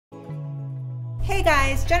Hey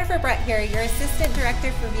guys, Jennifer Brett here, your Assistant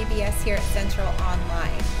Director for VBS here at Central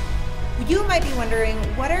Online. You might be wondering,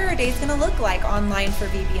 what are our days going to look like online for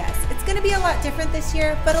VBS? It's going to be a lot different this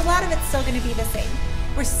year, but a lot of it's still going to be the same.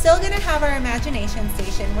 We're still going to have our Imagination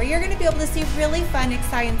Station where you're going to be able to see really fun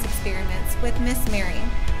science experiments with Miss Mary.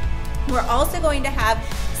 We're also going to have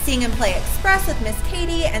Sing and Play Express with Miss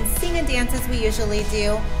Katie and Sing and Dance as we usually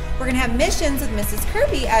do. We're going to have missions with Mrs.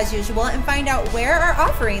 Kirby as usual and find out where our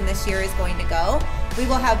offering this year is going to go. We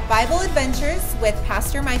will have Bible Adventures with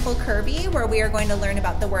Pastor Michael Kirby where we are going to learn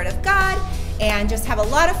about the Word of God and just have a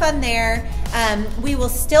lot of fun there. We will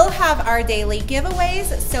still have our daily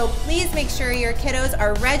giveaways, so please make sure your kiddos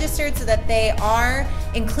are registered so that they are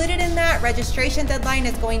included in that. Registration deadline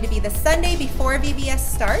is going to be the Sunday before VBS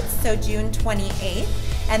starts, so June 28th,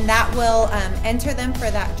 and that will enter them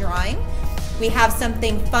for that drawing. We have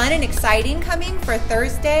something fun and exciting coming for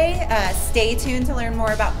Thursday. Stay tuned to learn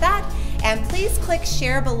more about that. And please click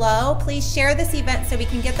share below. Please share this event so we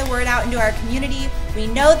can get the word out into our community. We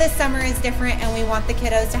know this summer is different and we want the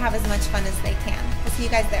kiddos to have as much fun as they can. We'll see you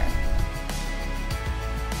guys there.